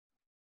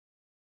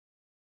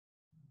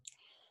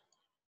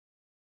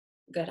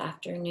good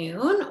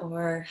afternoon,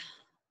 or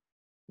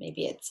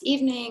maybe it's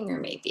evening, or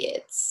maybe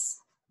it's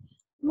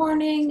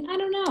morning. I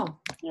don't know.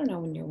 I don't know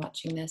when you're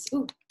watching this.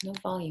 Ooh, no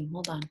volume.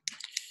 Hold on.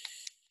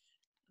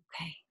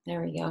 Okay,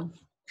 there we go.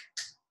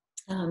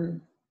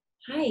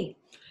 Hi,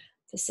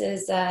 this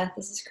is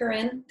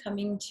Corrine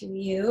coming to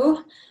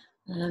you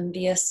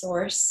via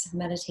Source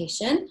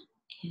Meditation,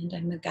 and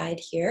I'm a guide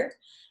here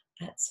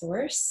at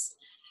Source.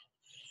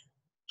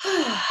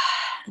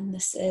 And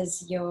this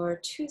is your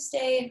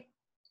Tuesday,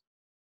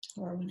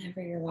 or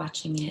whenever you're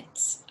watching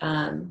it,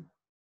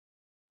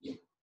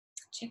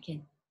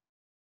 check-in.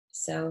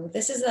 So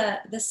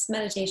this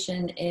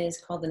meditation is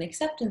called an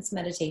acceptance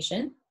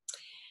meditation,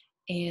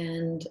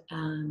 and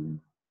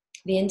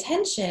the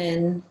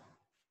intention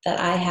that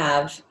I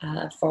have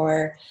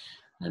for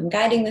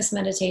guiding this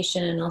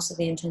meditation, and also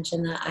the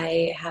intention that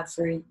I have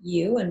for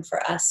you and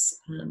for us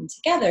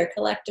together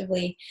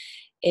collectively,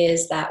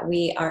 is that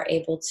we are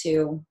able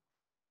to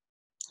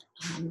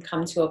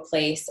come to a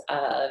place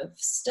of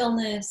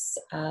stillness,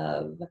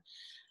 of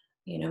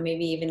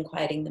maybe even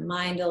quieting the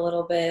mind a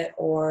little bit,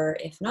 or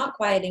if not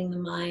quieting the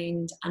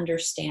mind,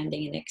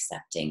 understanding and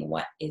accepting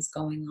what is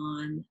going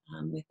on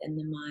within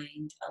the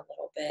mind a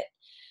little bit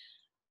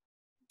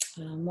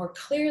more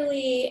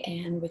clearly,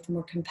 and with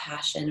more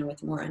compassion and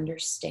with more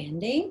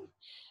understanding.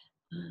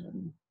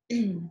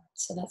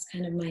 So that's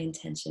kind of my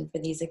intention for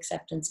these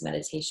acceptance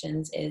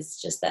meditations, is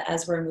just that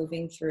as we're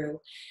moving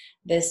through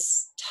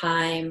this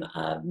time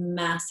of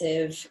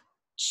massive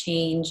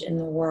change in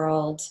the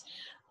world,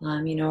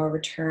 a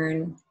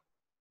return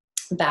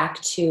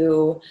back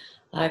to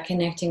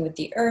connecting with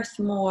the earth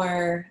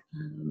more,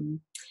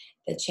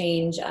 the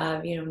change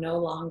of, no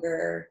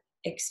longer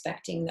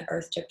expecting the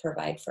earth to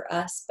provide for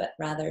us, but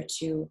rather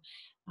to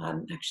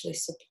actually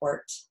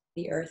support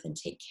the earth and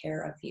take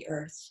care of the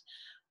earth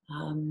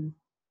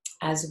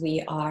as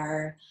we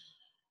are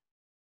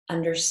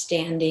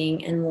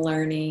understanding and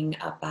learning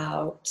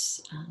about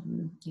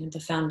the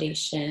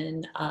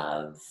foundation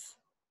of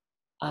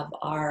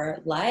our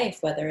life,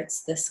 whether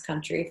it's this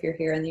country, if you're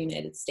here in the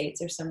United States,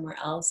 or somewhere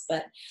else,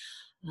 but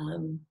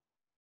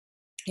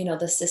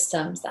the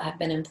systems that have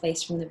been in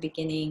place from the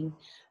beginning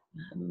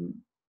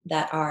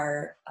that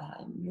are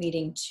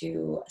leading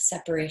to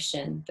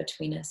separation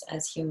between us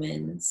as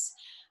humans.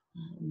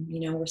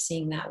 We're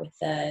seeing that with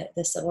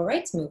the civil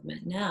rights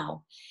movement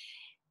now.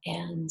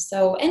 And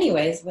so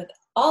anyways, with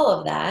all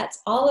of that,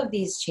 all of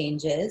these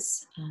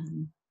changes,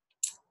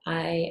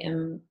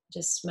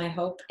 my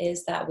hope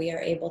is that we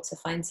are able to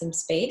find some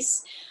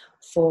space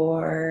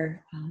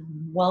for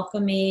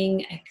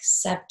welcoming,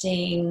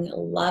 accepting,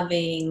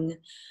 loving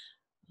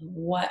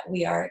what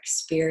we are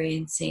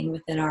experiencing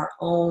within our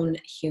own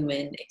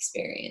human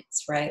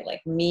experience, right?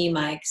 Like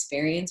my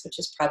experience, which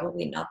is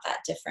probably not that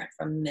different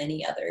from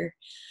many other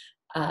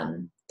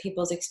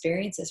people's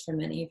experiences, from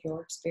many of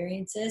your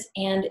experiences,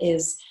 and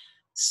is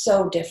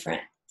so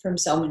different from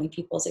so many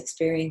people's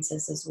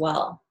experiences as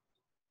well.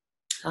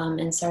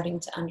 And starting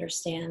to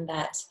understand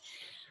that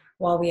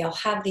while we all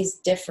have these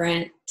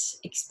different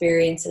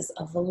experiences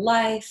of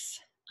life,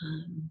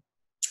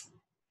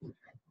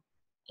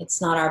 it's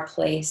not our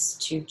place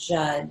to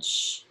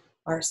judge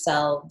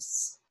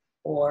ourselves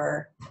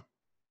or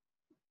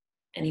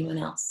anyone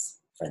else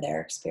for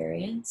their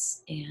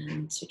experience,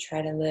 and to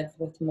try to live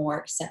with more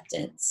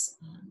acceptance,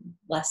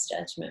 less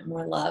judgment,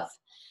 more love.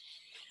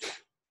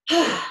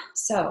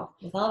 So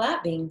with all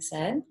that being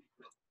said,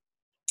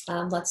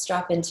 let's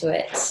drop into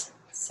it.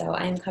 So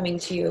I'm coming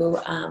to you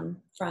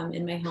from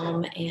in my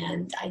home,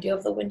 and I do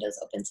have the windows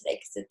open today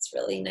because it's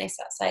really nice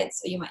outside,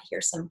 so you might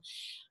hear some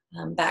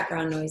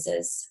background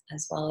noises,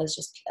 as well as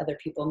just other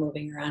people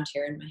moving around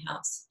here in my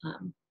house.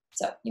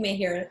 So you may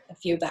hear a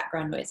few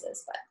background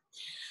noises, but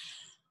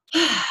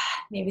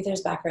maybe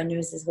there's background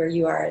noises where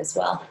you are as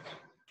well.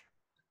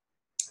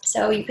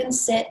 So you can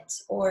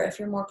sit, or if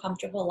you're more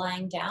comfortable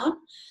lying down,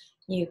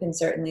 you can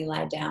certainly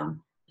lie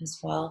down as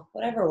well.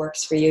 Whatever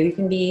works for you. You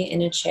can be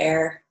in a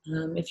chair.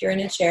 If you're in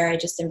a chair, I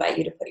just invite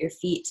you to put your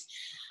feet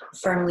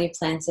firmly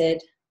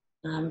planted,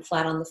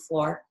 flat on the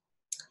floor.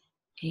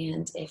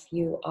 And if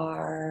you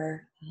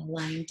are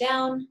lying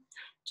down,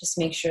 just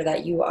make sure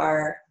that you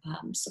are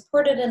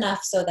supported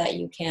enough so that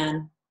you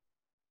can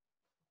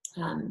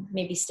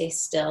maybe stay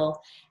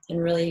still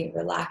and really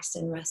relaxed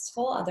and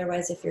restful.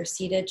 Otherwise, if you're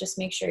seated, just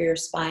make sure your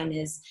spine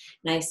is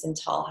nice and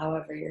tall,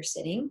 however you're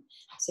sitting,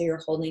 so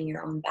you're holding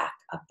your own back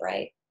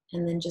upright.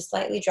 And then just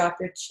lightly drop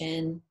your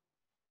chin,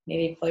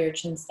 maybe pull your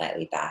chin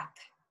slightly back,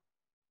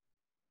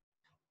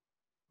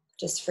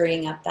 just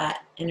freeing up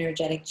that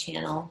energetic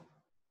channel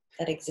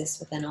that exists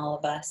within all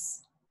of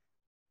us.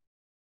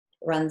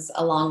 It runs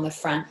along the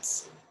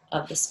front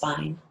of the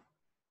spine.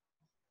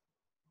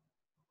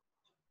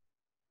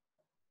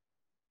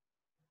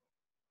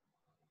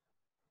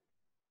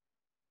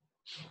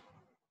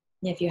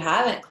 And if you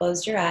haven't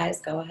closed your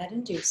eyes, go ahead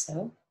and do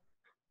so.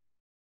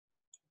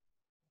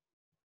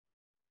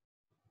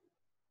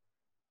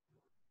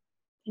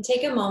 And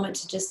take a moment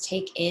to just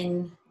take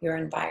in your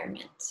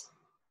environment.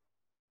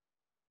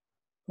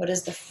 What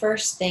is the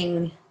first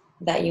thing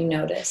that you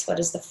notice? What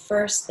is the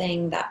first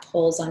thing that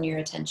pulls on your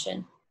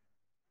attention?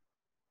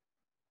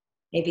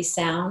 Maybe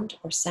sound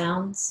or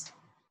sounds.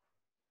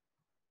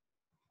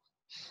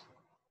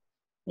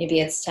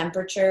 Maybe it's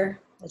temperature,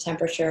 the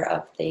temperature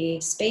of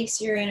the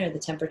space you're in, or the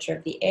temperature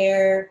of the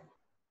air,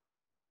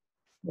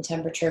 the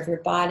temperature of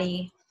your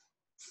body.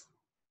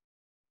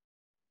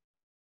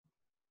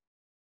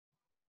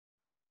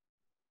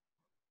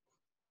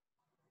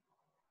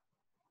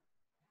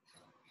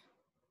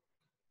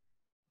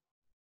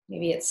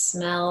 Maybe it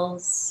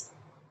smells.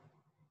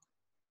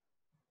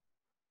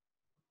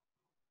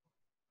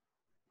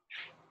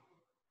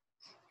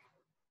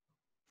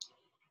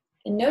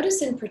 And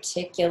notice in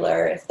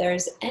particular if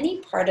there's any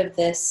part of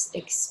this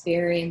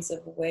experience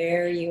of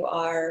where you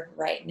are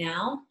right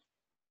now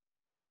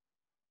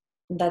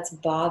that's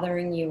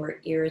bothering you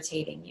or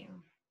irritating you.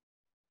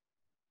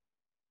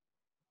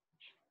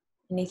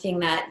 Anything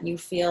that you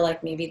feel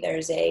like maybe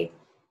there's a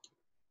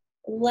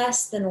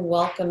less than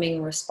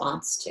welcoming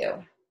response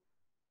to.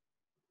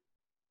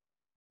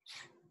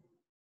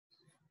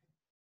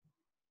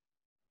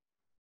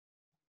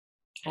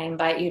 I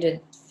invite you to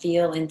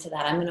feel into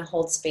that. I'm going to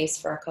hold space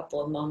for a couple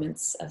of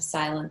moments of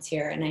silence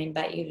here, and I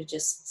invite you to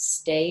just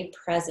stay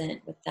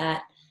present with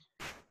that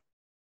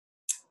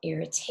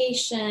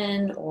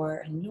irritation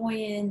or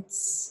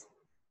annoyance,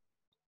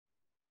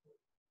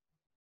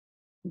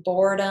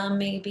 boredom,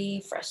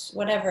 maybe,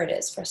 whatever it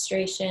is,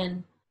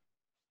 frustration.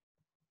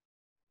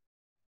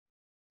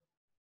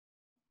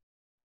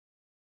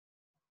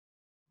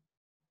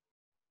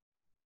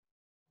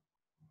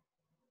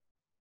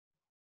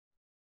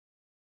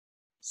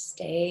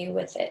 Stay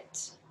with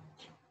it.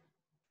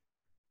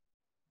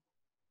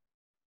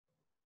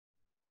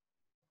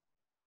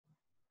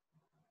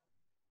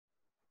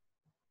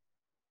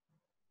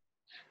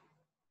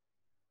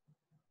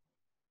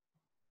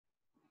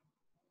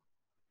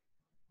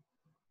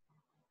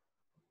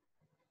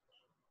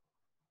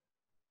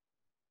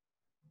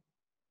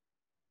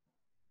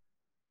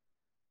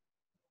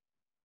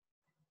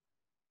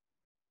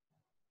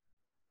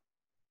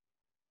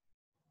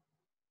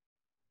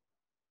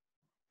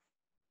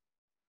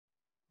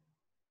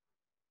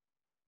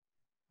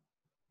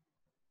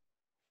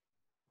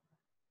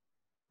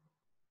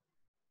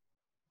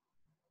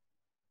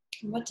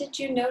 What did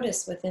you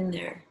notice within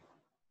there?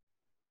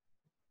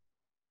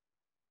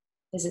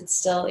 Is it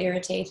still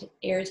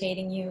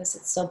irritating you? Is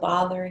it still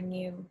bothering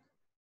you?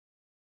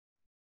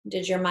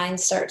 Did your mind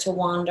start to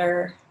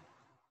wander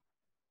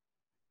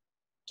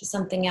to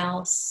something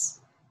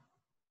else?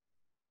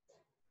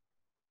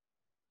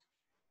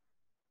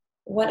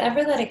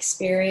 Whatever that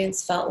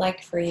experience felt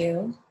like for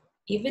you,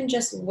 even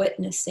just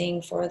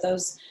witnessing for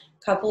those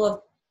couple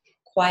of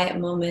quiet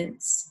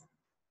moments,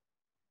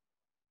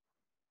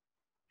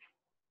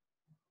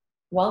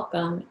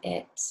 welcome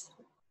it.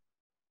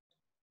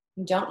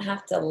 You don't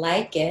have to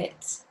like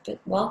it, but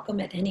welcome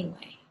it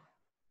anyway.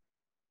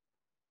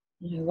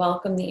 And I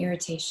welcome the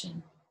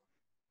irritation.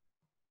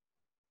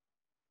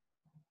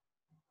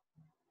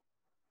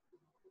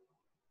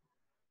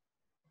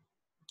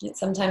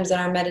 Sometimes in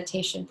our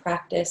meditation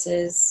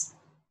practices,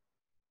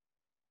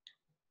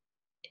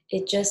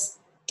 it just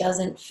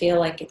doesn't feel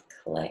like it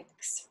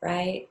clicks,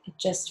 right? It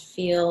just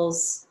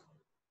feels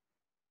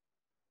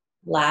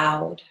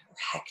loud or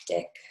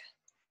hectic.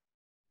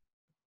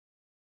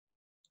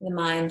 The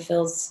mind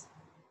feels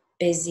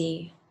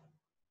busy,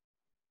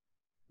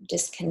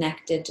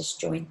 disconnected,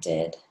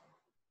 disjointed.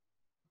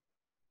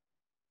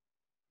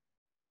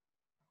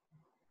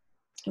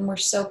 And we're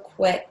so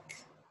quick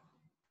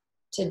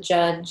to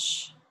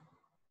judge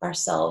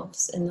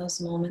ourselves in those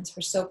moments.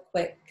 We're so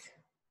quick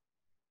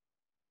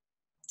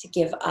to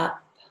give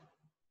up,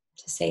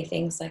 to say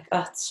things like,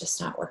 oh, it's just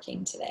not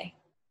working today.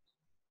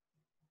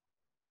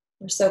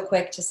 We're so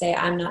quick to say,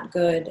 I'm not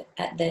good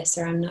at this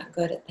or I'm not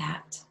good at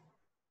that.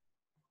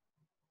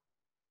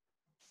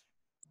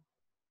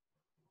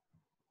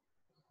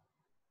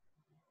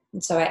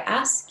 And so I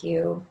ask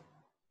you,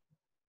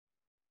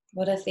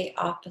 what if the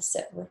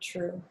opposite were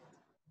true?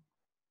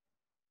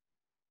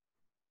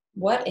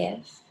 What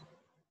if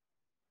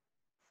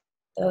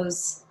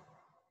those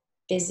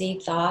busy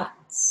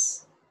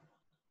thoughts,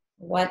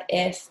 what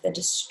if the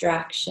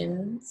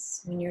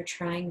distractions when you're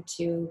trying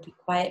to be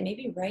quiet,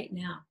 maybe right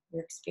now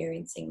you're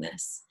experiencing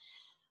this,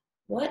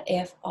 what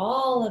if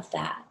all of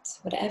that,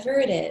 whatever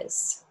it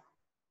is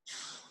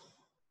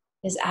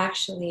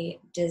actually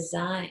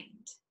designed,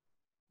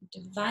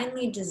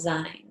 divinely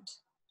designed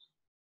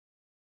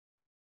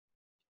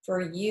for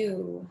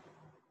you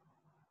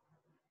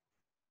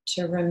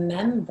to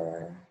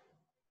remember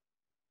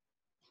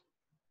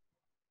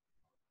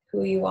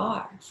who you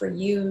are, for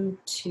you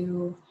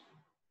to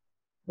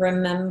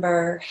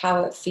remember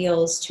how it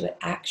feels to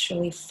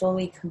actually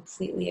fully,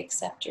 completely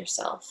accept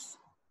yourself.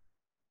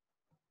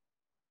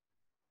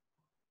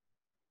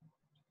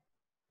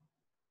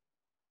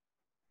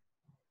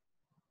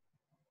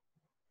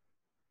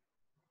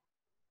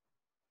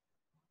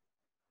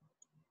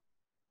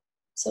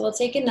 So we'll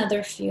take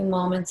another few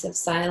moments of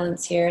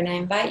silence here, and I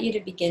invite you to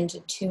begin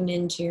to tune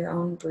into your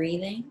own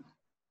breathing.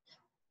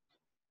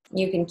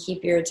 You can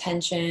keep your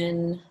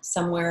attention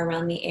somewhere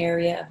around the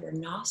area of your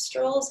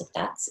nostrils if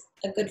that's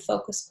a good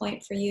focus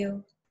point for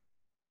you.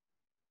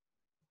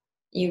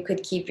 You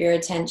could keep your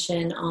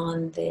attention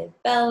on the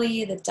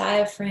belly, the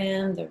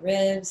diaphragm, the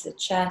ribs, the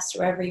chest,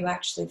 wherever you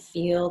actually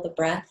feel the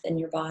breath in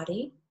your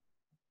body.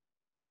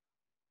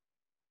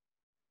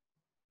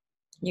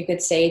 You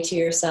could say to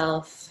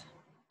yourself,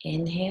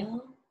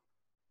 inhale,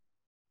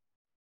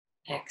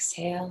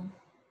 exhale.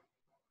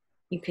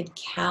 You could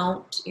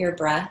count your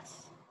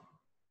breath.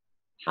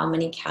 How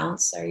many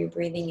counts are you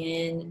breathing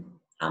in?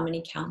 How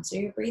many counts are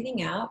you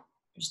breathing out?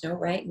 There's no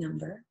right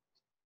number.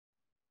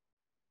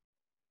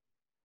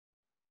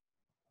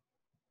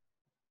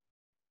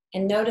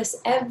 And notice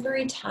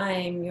every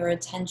time your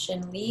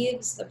attention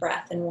leaves the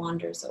breath and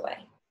wanders away.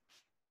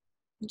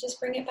 And just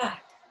bring it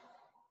back.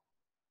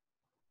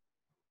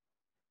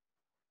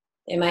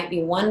 It might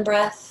be one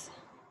breath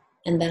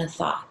and then a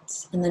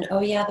thought. And then,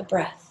 oh yeah, the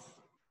breath.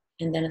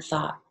 And then a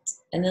thought.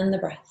 And then the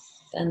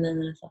breath. And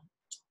then a thought.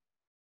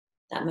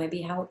 That might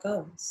be how it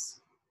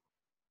goes.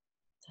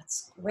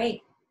 That's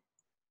great.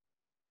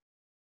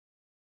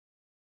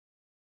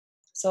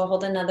 So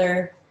hold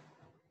another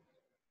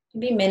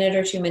maybe minute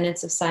or 2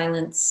 minutes of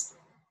silence.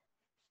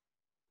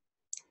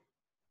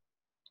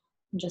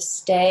 And just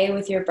stay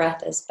with your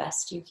breath as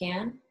best you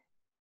can.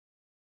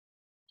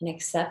 And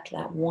accept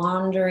that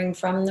wandering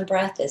from the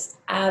breath is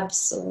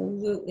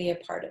absolutely a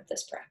part of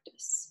this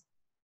practice.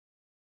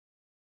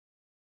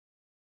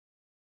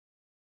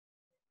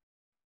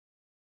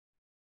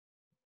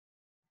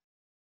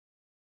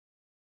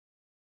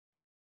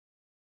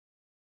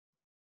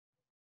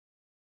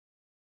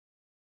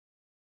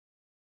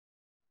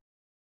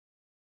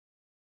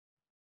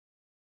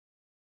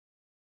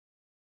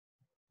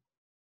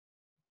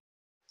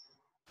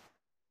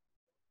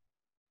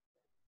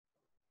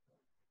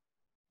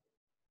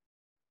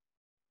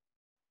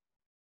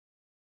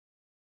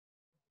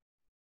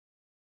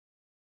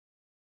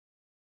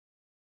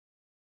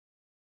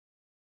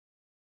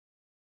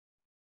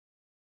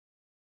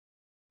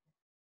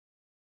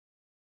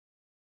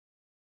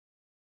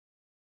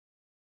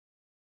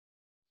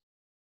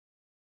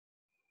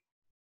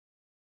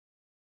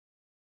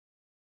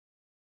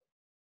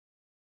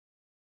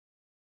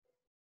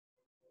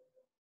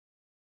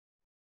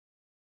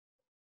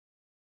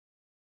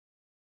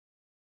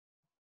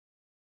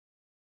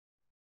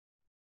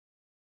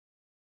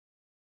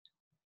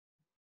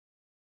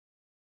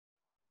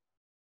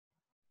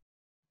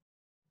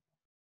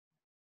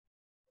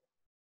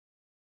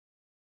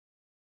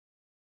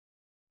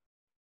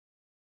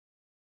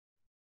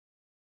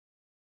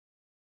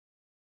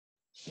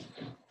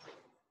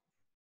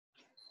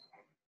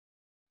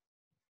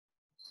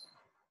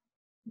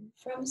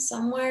 From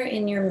somewhere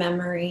in your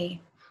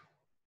memory,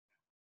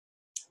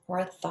 or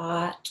a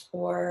thought,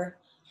 or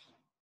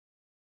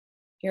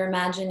your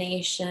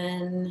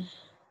imagination,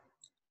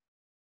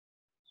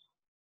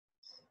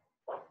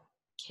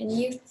 can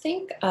you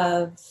think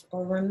of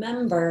or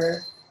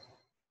remember,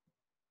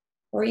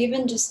 or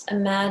even just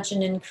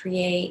imagine and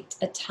create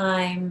a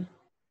time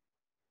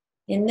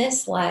in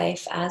this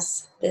life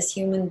as this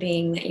human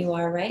being that you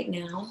are right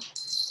now,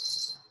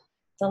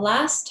 the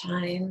last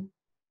time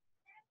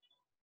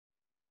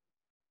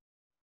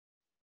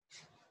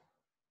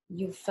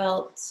you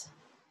felt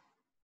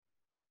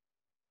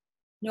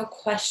no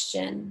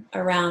question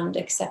around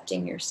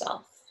accepting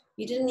yourself.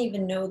 You didn't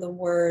even know the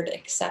word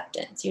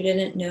acceptance. You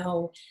didn't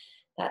know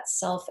that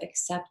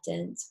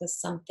self-acceptance was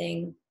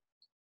something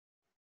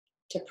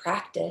to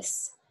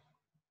practice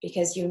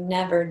because you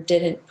never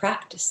didn't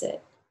practice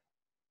it.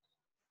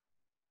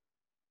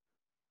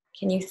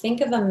 Can you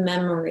think of a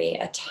memory,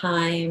 a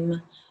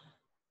time,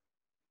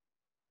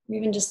 or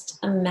even just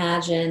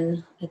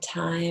imagine a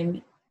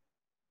time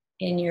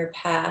in your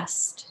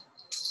past,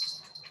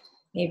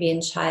 maybe in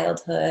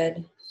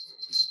childhood,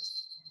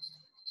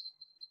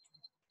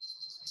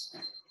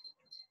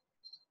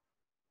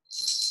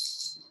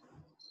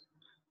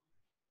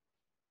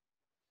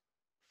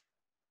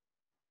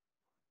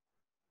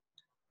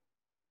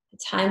 a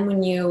time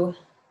when you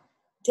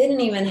didn't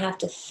even have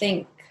to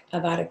think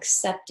about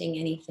accepting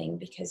anything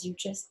because you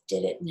just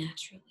did it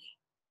naturally.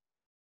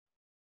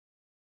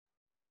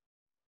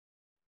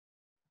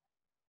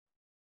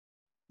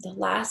 The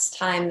last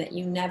time that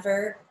you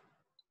never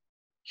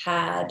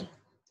had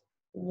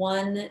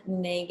one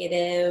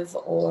negative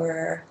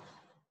or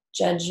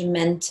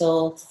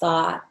judgmental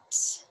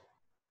thought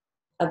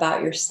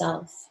about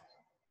yourself.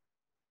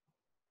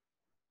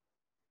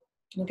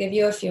 We'll give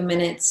you a few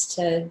minutes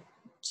to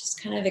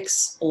just kind of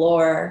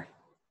explore.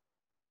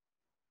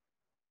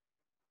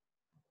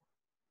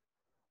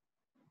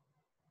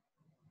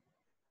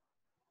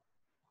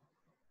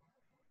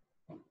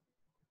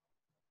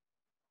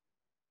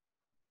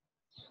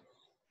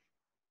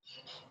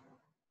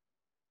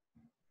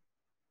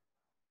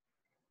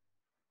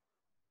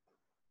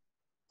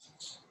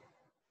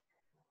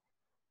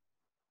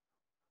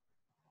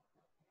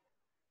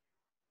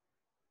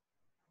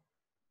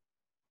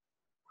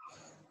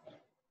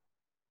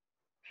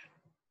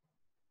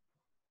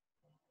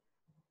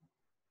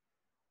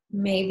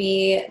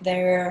 Maybe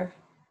there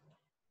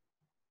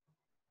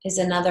is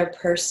another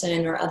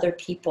person or other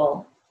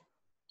people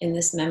in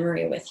this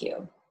memory with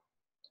you.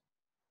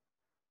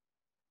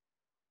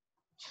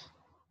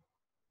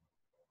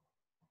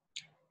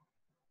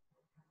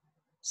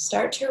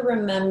 Start to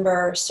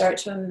remember, start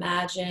to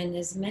imagine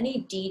as many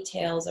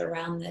details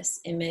around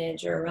this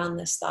image or around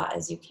this thought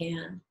as you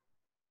can.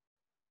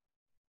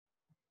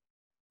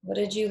 What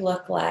did you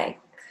look like?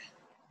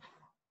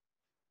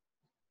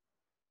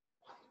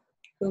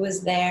 Who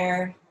was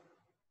there?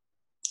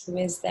 Who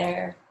is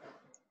there?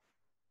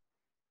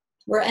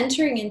 We're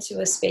entering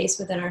into a space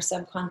within our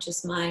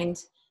subconscious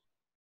mind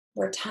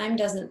where time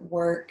doesn't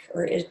work,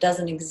 or it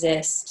doesn't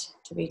exist,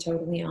 to be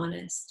totally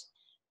honest.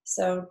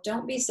 So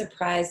don't be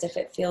surprised if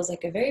it feels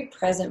like a very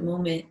present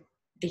moment,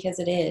 because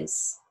it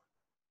is.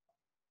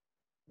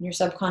 In your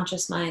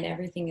subconscious mind,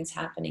 everything is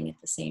happening at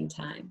the same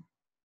time.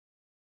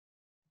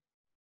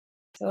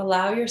 So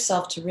allow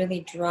yourself to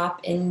really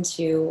drop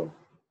into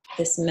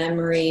this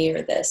memory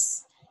or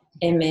this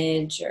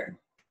image or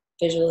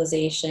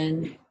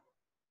visualization.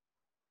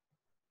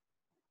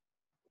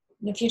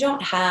 And if you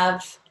don't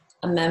have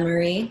a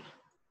memory,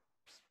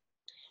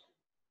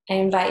 I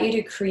invite you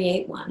to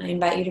create one. I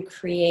invite you to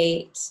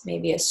create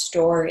maybe a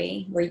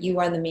story where you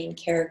are the main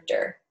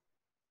character.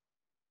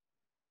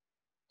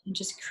 And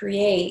just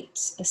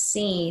create a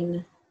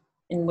scene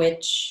in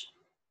which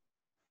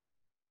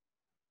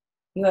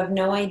you have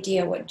no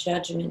idea what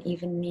judgment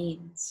even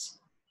means.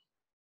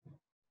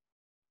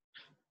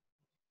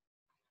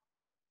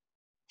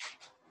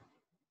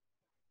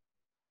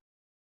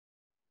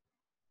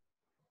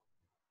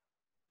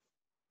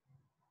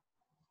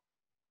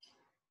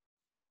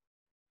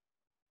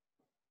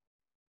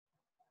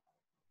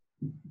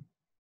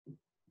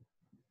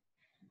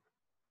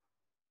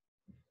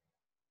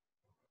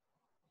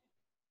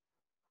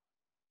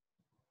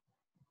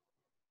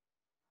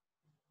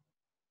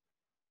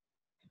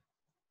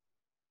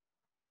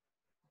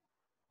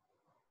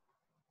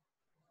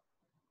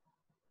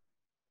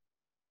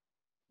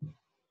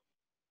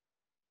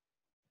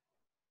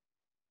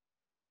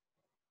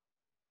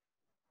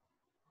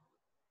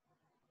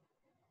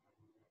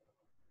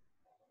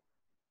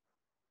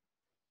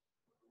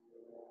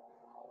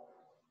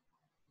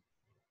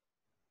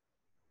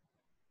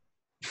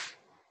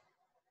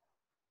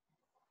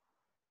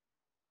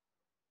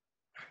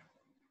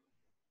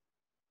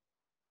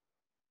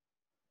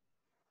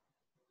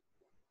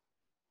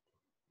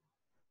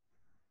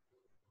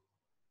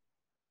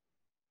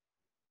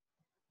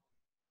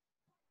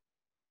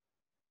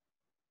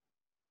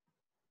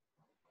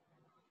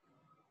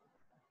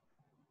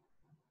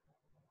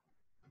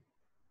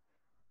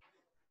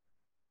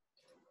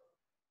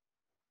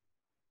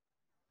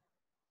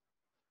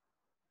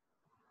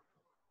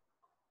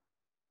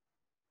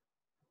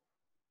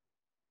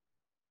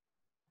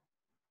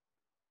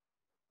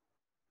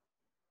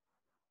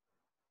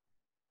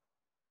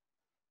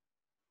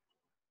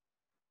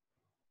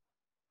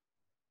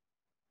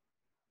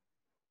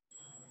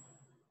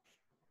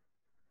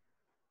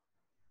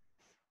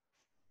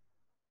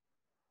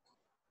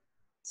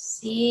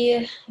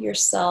 See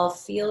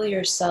yourself, feel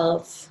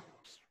yourself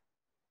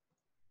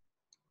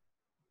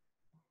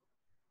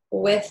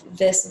with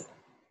this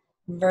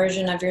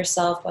version of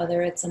yourself,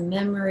 whether it's a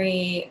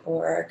memory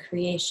or a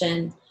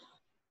creation.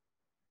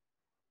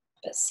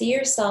 But see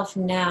yourself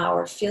now,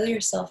 or feel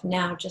yourself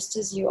now, just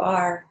as you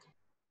are,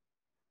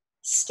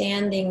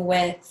 standing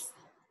with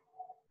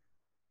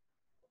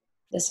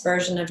this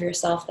version of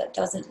yourself that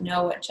doesn't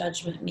know what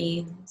judgment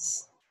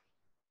means,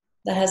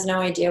 that has no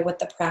idea what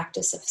the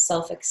practice of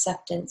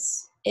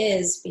self-acceptance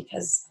is,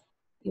 because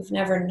you've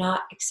never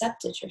not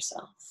accepted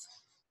yourself.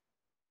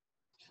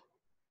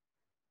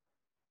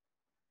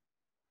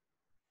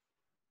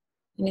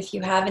 And if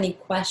you have any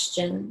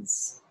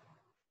questions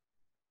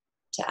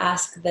to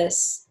ask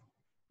this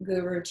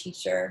guru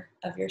teacher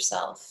of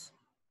yourself,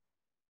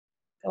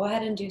 go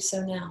ahead and do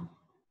so now.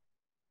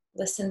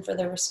 Listen for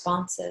the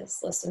responses,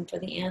 listen for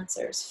the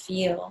answers,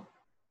 feel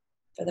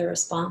for the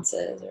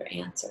responses or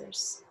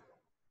answers.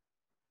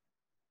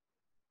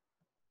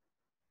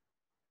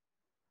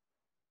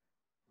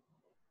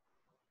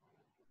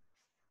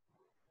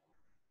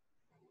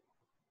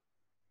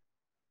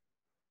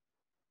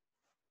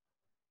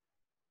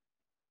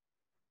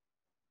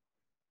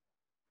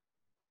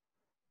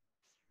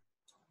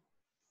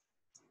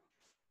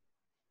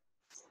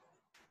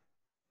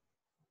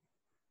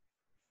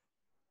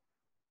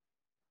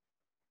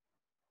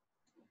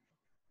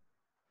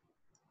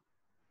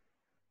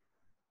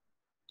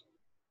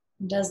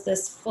 Does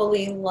this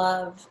fully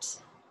loved,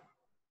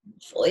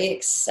 fully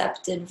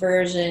accepted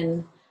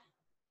version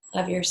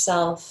of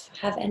yourself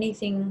have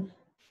anything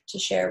to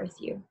share with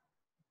you?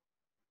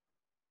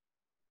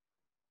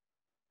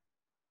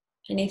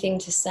 Anything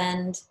to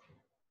send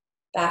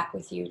back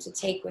with you, to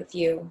take with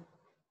you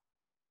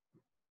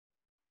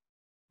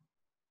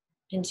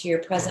into your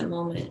present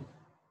moment?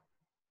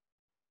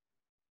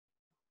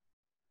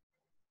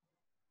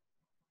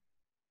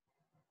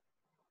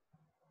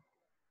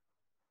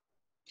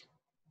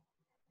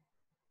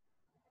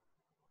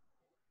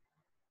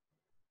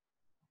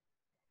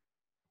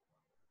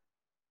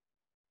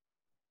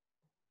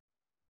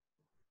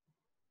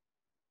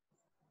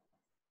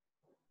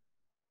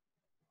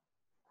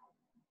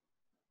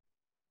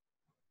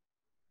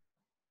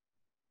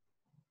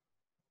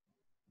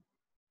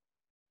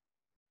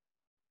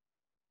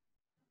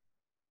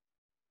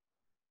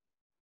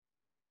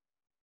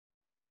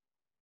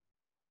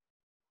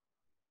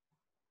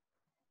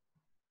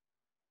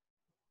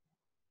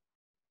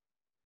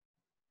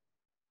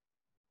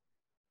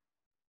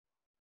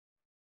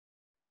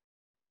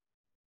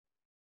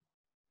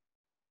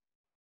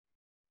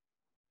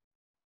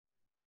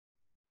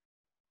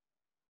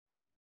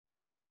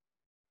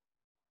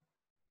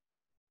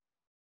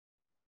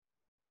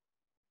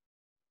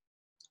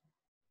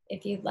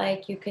 if you'd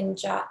like, you can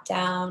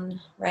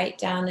write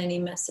down any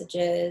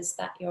messages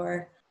that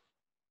your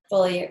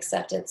fully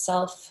accepted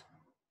self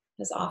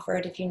has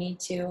offered if you need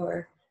to,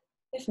 or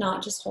if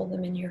not, just hold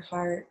them in your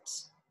heart.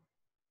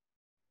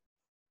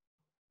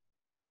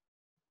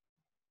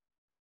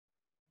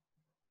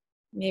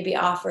 Maybe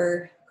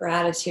offer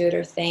gratitude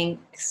or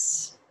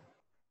thanks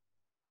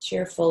to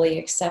your fully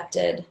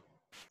accepted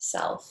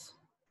self.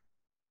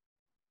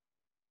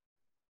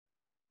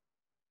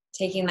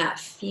 Taking that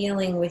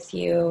feeling with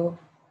you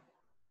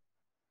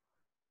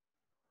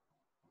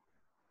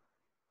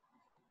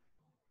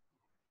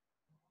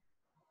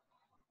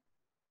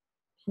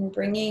and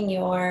bringing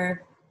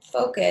your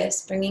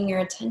focus, bringing your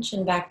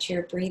attention back to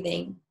your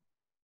breathing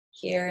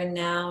here and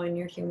now in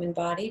your human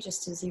body,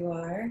 just as you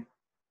are.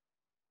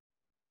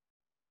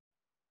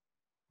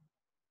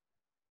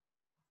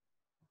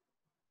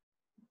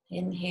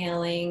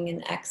 Inhaling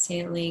and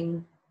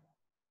exhaling.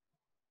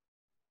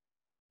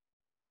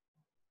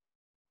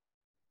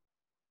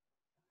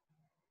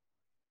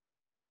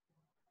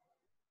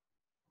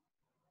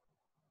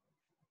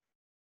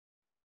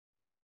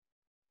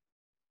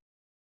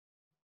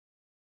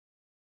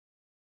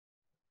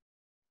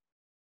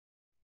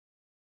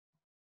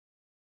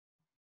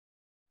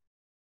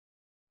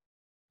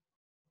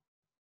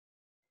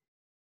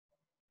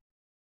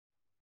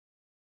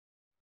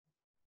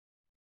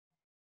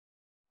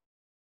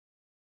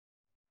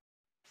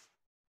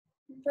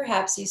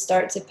 Perhaps you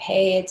start to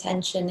pay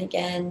attention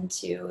again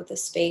to the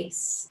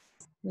space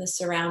and the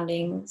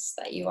surroundings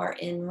that you are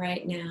in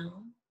right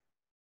now.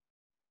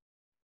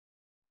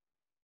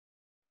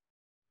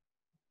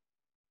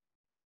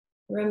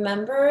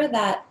 Remember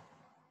that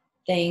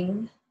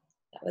thing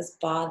that was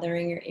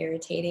bothering or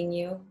irritating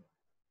you.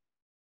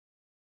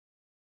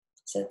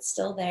 Is it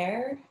still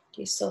there?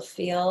 Do you still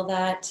feel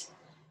that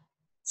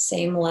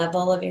same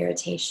level of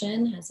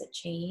irritation? Has it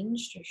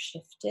changed or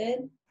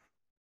shifted?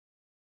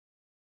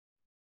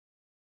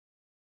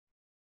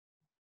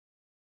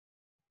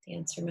 The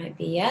answer might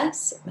be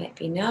yes, it might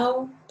be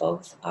no.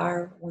 Both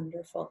are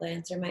wonderful. The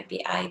answer might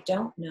be I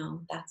don't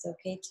know. That's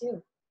okay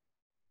too.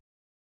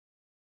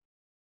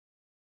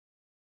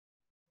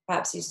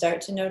 Perhaps you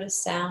start to notice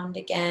sound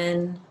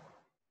again,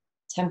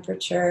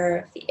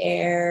 temperature of the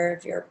air,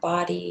 of your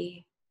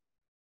body.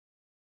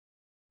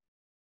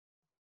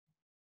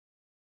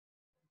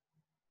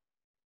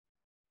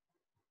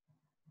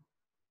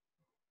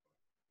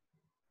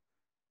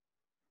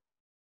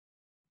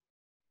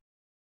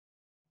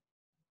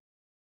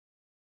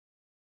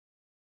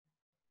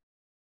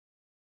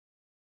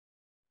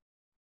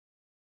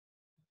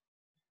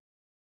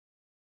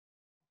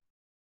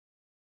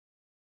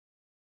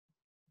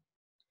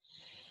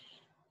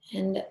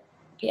 And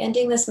be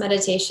ending this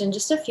meditation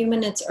just a few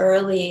minutes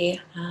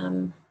early.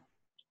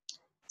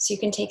 So you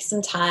can take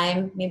some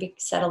time, maybe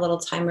set a little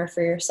timer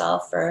for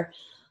yourself for,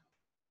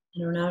 I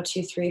don't know,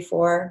 2, 3,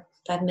 4,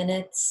 5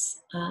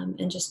 minutes,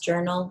 and just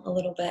journal a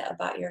little bit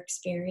about your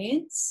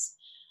experience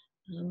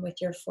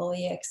with your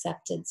fully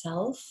accepted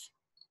self.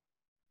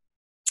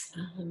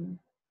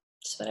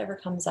 Just whatever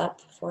comes up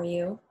for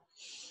you.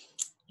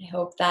 I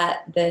hope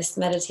that this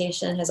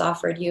meditation has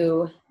offered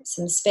you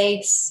some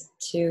space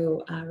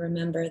to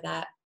remember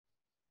that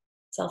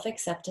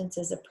self-acceptance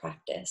is a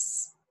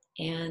practice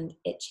and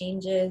it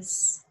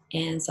changes,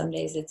 and some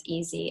days it's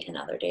easy and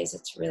other days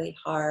it's really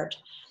hard.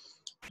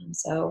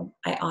 So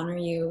I honor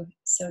you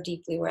so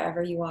deeply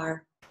wherever you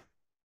are.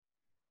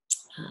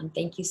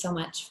 Thank you so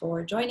much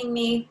for joining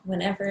me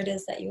whenever it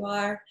is that you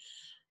are.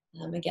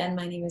 Again,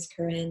 my name is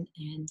Corrine,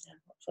 and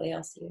hopefully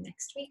I'll see you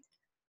next week.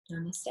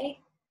 Namaste.